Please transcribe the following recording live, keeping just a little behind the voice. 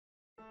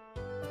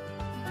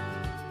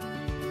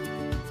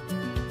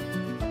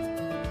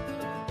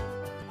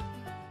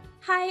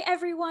Hi,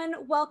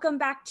 everyone. Welcome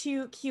back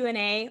to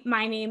Q&A.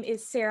 My name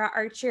is Sarah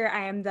Archer.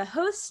 I am the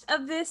host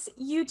of this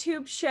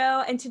YouTube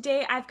show. And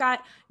today I've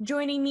got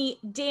joining me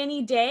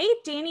Danny Day.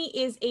 Danny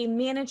is a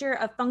manager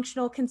of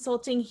functional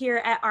consulting here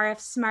at RF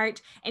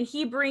Smart, and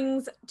he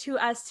brings to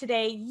us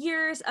today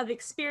years of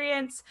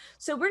experience.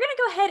 So we're going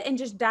to go ahead and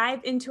just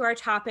dive into our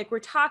topic. We're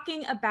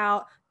talking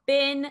about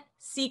bin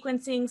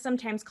sequencing,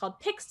 sometimes called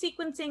pick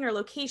sequencing or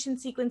location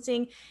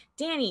sequencing.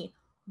 Danny,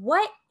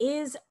 what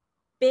is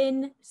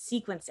bin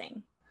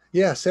sequencing?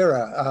 Yeah,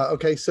 Sarah.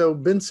 Okay, so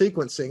bin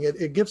sequencing,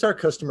 it gives our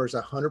customers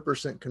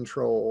 100%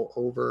 control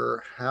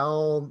over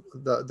how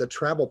the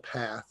travel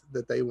path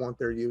that they want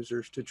their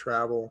users to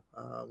travel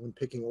when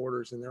picking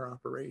orders in their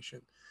operation.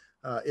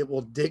 It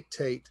will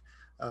dictate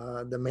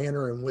the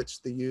manner in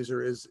which the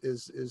user is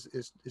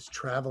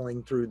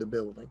traveling through the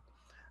building.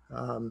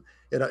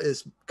 It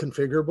is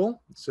configurable,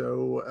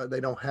 so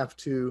they don't have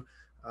to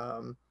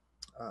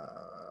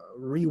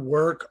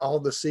rework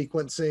all the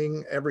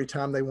sequencing every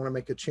time they want to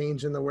make a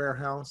change in the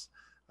warehouse.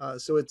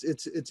 So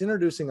it's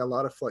introducing a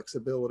lot of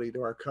flexibility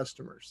to our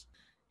customers.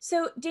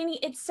 So, Danny,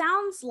 it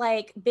sounds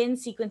like bin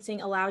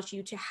sequencing allows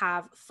you to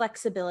have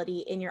flexibility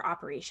in your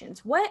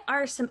operations. What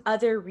are some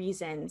other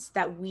reasons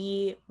that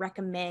we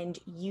recommend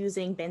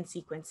using bin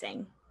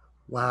sequencing?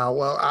 Wow.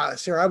 Well,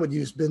 Sarah, I would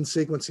use bin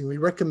sequencing. We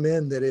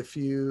recommend that if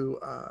you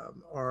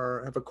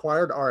have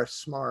acquired RF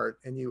Smart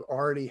and you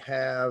already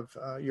have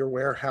your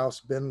warehouse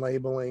bin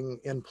labeling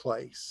in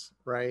place,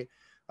 right?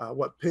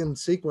 What bin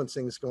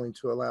sequencing is going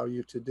to allow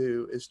you to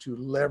do is to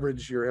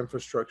leverage your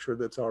infrastructure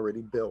that's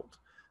already built.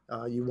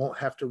 You won't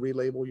have to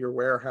relabel your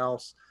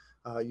warehouse.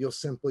 You'll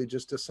simply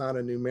just assign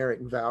a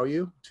numeric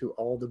value to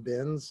all the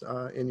bins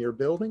in your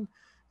building,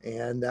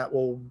 and that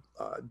will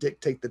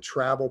dictate the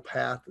travel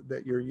path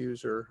that your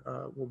user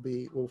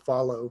will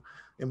follow,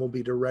 and will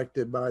be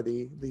directed by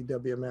the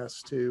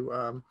WMS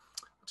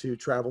to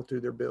travel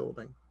through their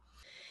building.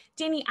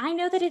 Danny, I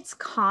know that it's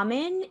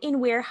common in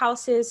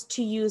warehouses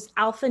to use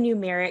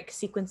alphanumeric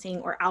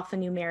sequencing or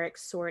alphanumeric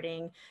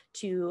sorting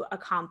to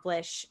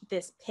accomplish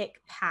this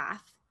pick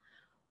path.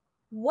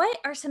 What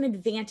are some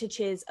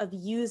advantages of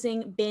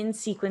using bin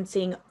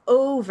sequencing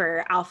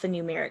over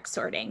alphanumeric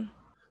sorting?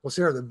 Well,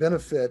 Sarah, the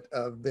benefit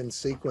of bin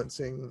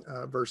sequencing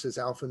versus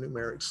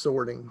alphanumeric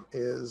sorting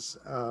is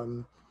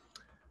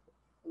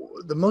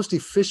the most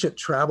efficient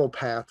travel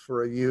path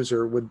for a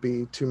user would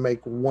be to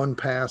make one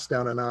pass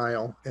down an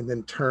aisle and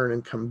then turn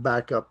and come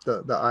back up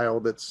the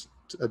aisle that's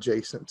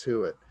adjacent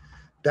to it.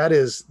 That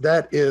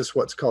is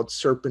what's called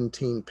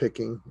serpentine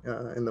picking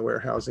in the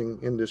warehousing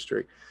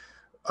industry.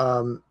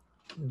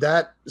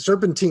 That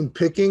serpentine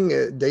picking,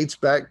 it dates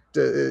back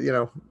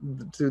to,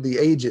 through the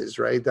ages,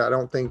 right? I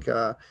don't think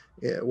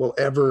it will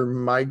ever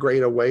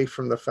migrate away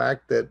from the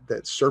fact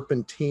that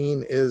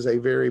serpentine is a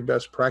very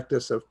best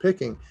practice of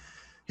picking.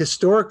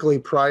 Historically,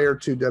 prior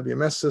to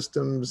WMS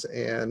systems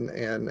and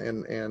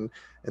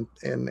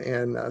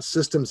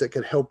systems that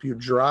could help you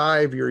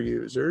drive your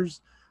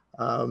users,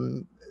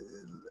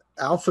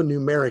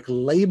 alphanumeric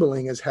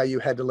labeling is how you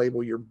had to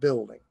label your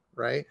building,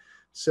 right?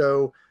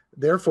 So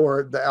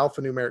therefore, the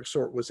alphanumeric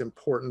sort was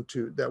important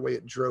to that way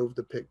it drove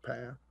the pick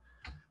path.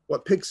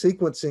 What pick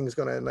sequencing is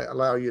going to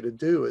allow you to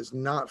do is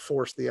not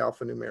force the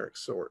alphanumeric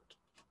sort.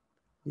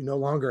 You no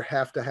longer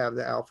have to have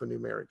the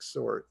alphanumeric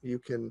sort. You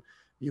can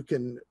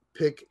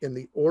pick in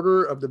the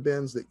order of the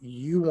bins that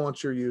you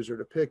want your user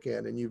to pick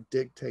in, and you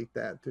dictate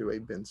that through a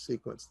bin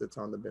sequence that's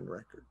on the bin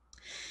record.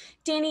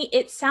 Danny,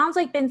 it sounds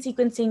like bin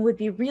sequencing would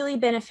be really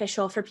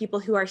beneficial for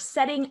people who are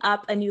setting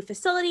up a new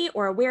facility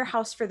or a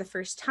warehouse for the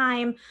first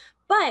time,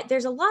 but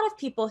there's a lot of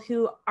people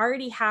who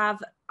already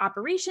have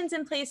operations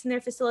in place in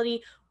their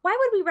facility. Why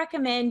would we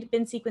recommend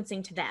bin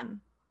sequencing to them?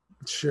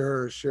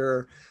 Sure.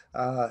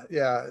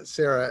 Yeah,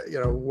 Sarah,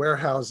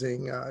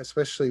 warehousing,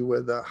 especially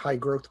with high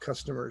growth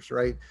customers,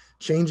 right?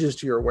 Changes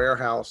to your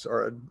warehouse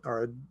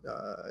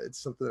it's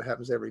something that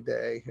happens every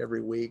day,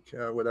 every week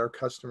with our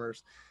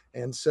customers.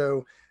 And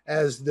so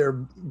as their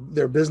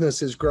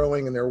business is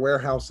growing and their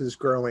warehouse is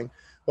growing,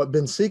 what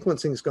bin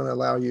sequencing is going to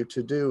allow you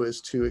to do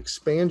is to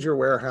expand your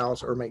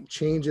warehouse or make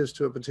changes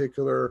to a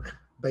particular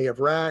bay of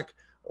rack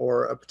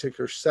or a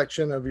particular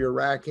section of your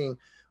racking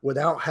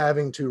without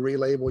having to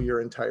relabel your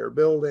entire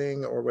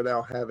building or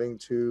without having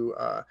to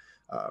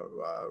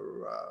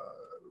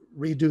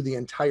redo the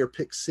entire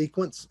pick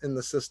sequence in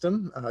the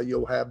system.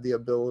 You'll have the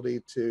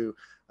ability to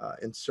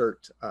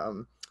insert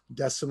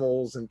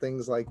decimals and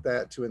things like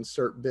that to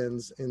insert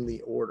bins in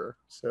the order.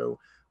 So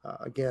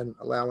again,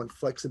 allowing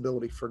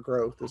flexibility for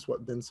growth is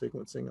what bin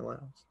sequencing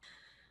allows.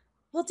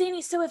 Well,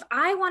 Danny, so if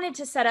I wanted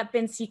to set up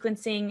bin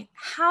sequencing,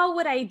 how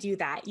would I do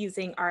that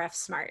using RF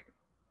Smart?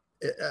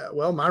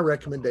 Well, my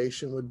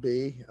recommendation would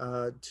be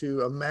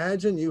to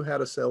imagine you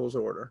had a sales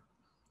order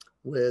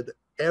with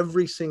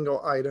every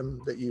single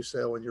item that you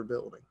sell in your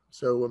building.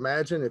 So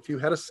imagine if you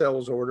had a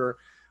sales order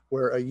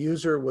where a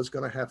user was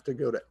going to have to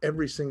go to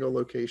every single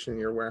location in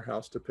your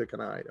warehouse to pick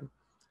an item.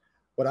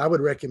 What I would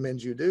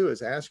recommend you do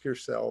is ask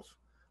yourself,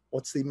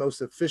 what's the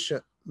most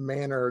efficient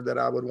manner that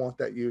I would want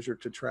that user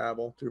to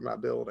travel through my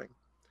building?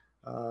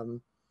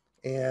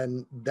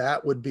 And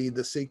that would be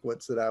the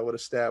sequence that I would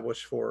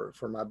establish for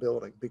my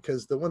building,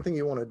 because the one thing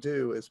you want to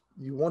do is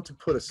you want to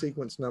put a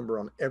sequence number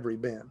on every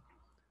bin.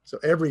 So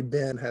every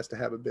bin has to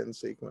have a bin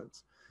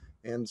sequence.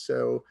 And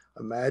so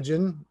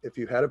imagine if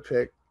you had a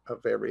pick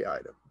of every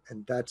item,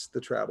 and that's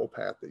the travel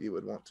path that you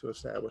would want to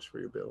establish for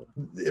your building.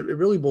 It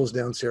really boils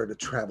down, Sarah, to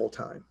travel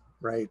time,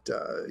 right?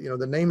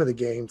 The name of the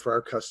game for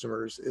our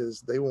customers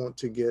is they want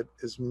to get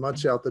as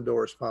much out the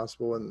door as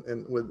possible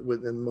and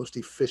within the most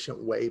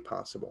efficient way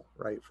possible,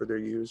 right, for their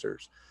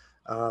users.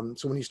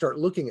 So when you start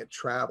looking at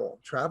travel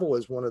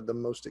is one of the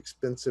most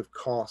expensive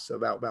costs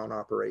of outbound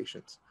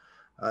operations.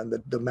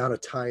 The amount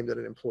of time that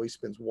an employee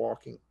spends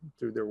walking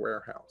through their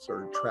warehouse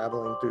or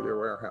traveling through their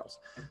warehouse.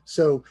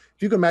 So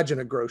if you can imagine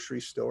a grocery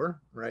store,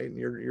 right, and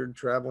you're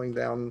traveling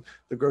down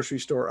the grocery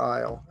store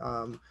aisle,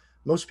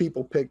 most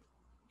people pick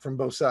from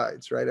both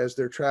sides, right, as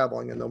they're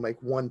traveling, and they'll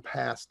make one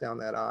pass down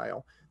that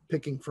aisle,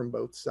 picking from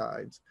both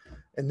sides.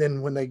 And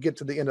then when they get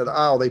to the end of the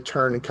aisle, they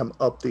turn and come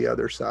up the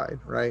other side,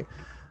 right?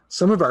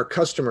 Some of our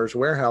customers'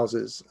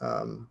 warehouses,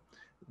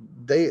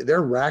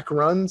 their rack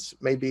runs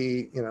may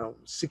be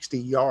 60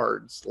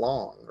 yards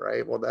long,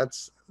 right? Well,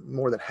 that's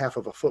more than half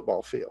of a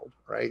football field,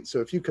 right? So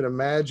if you could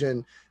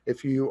imagine,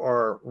 if you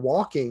are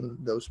walking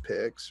those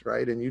picks,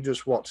 right, and you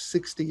just walked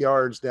 60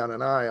 yards down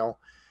an aisle,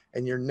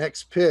 and your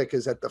next pick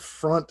is at the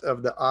front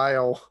of the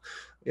aisle,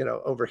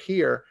 over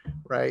here,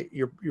 right,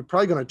 you're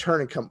probably going to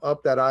turn and come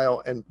up that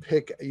aisle and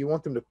pick. You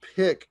want them to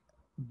pick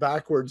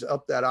backwards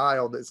up that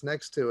aisle that's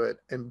next to it,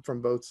 and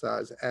from both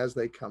sides as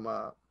they come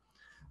up.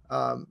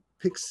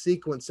 Pick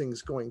sequencing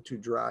is going to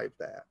drive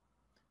that.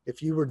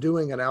 If you were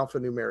doing an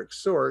alphanumeric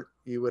sort,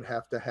 you would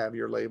have to have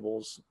your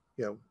labels,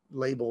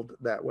 labeled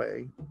that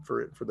way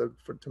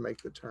to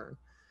make the turn.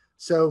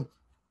 So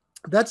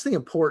that's the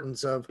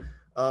importance of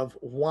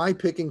why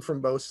picking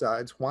from both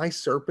sides, why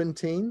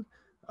serpentine.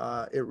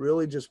 It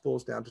really just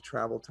boils down to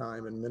travel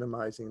time and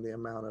minimizing the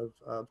amount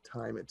of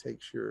time it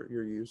takes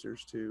your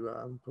users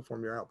to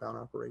perform your outbound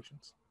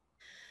operations.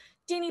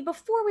 Danny,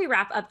 before we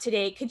wrap up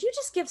today, could you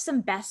just give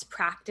some best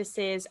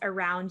practices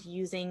around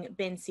using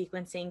bin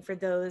sequencing for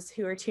those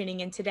who are tuning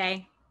in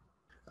today?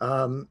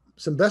 Some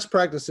best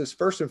practices,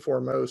 first and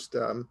foremost,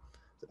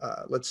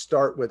 let's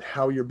start with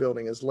how your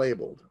building is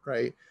labeled,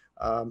 right?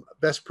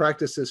 Best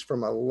practices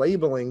from a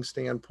labeling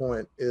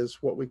standpoint is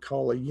what we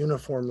call a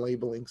uniform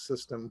labeling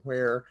system,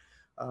 where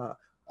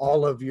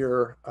all of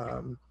your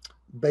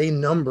bay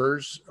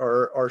numbers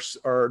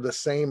are the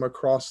same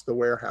across the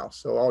warehouse.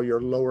 So all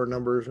your lower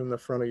numbers in the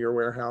front of your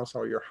warehouse,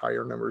 all your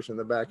higher numbers in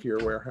the back of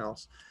your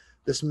warehouse.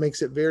 This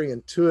makes it very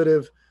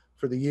intuitive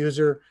for the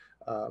user.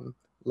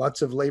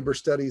 Lots of labor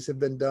studies have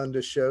been done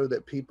to show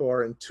that people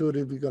are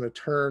intuitively going to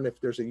turn. If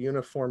there's a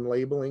uniform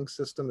labeling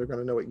system, they're going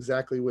to know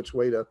exactly which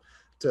way to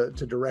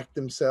direct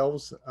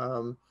themselves.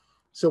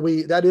 So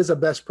that is a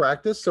best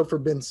practice. So for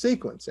bin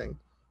sequencing,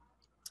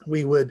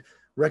 we would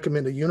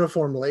recommend a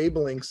uniform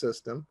labeling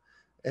system,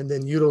 and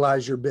then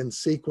utilize your bin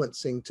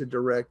sequencing to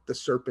direct the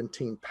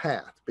serpentine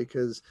path,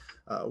 because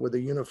with a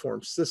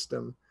uniform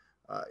system,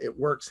 it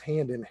works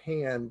hand in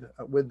hand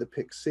with the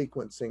pick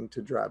sequencing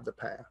to drive the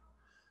path.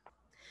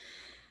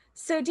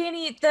 So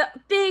Danny, the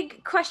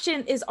big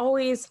question is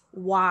always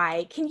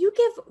why. Can you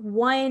give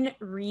one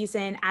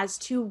reason as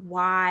to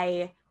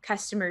why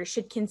customers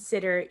should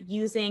consider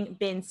using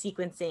bin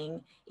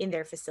sequencing in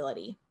their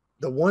facility?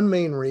 The one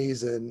main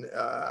reason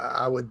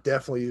I would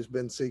definitely use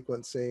bin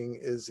sequencing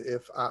is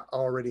if I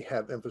already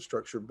have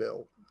infrastructure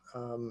built.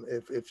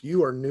 If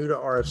you are new to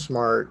RF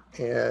Smart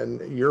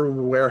and your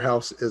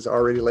warehouse is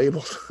already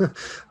labeled,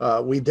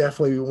 we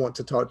definitely want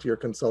to talk to your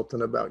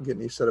consultant about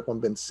getting you set up on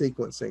bin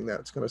sequencing.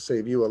 That's going to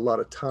save you a lot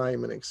of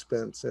time and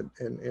expense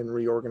in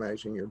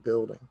reorganizing your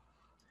building.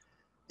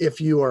 If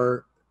you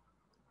are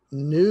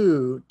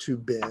new to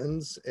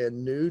bins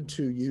and new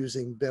to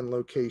using bin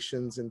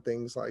locations and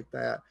things like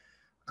that,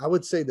 I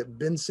would say that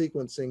bin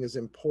sequencing is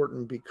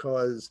important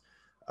because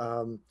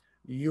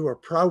you are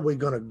probably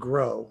going to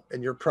grow,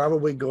 and you're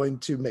probably going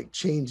to make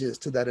changes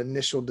to that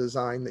initial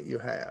design that you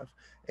have.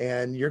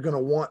 And you're going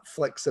to want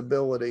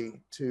flexibility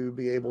to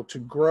be able to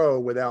grow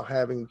without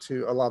having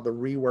to allow the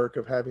rework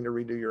of having to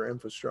redo your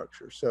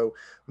infrastructure. So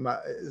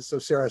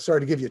Sarah,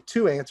 sorry to give you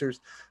two answers,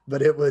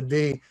 but it would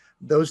be,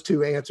 those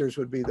two answers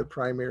would be the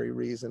primary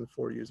reason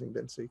for using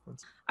bin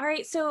sequence. All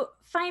right, so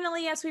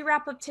finally, as we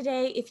wrap up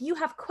today, if you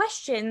have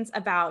questions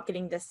about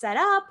getting this set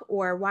up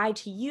or why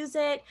to use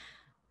it,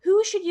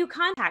 who should you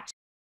contact?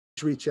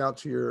 Reach out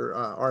to your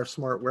RF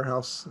Smart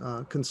warehouse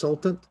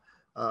consultant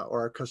or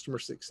our customer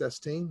success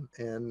team,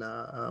 and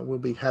we'll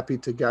be happy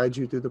to guide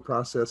you through the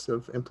process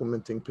of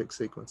implementing pick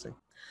sequencing.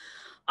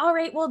 All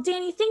right. Well,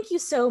 Danny, thank you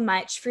so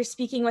much for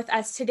speaking with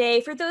us today.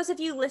 For those of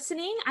you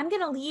listening, I'm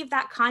going to leave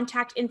that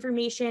contact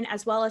information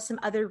as well as some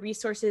other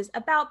resources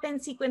about bin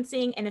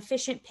sequencing and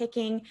efficient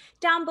picking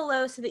down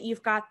below so that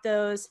you've got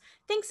those.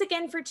 Thanks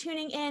again for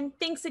tuning in.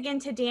 Thanks again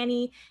to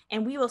Danny,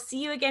 and we will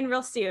see you again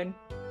real soon.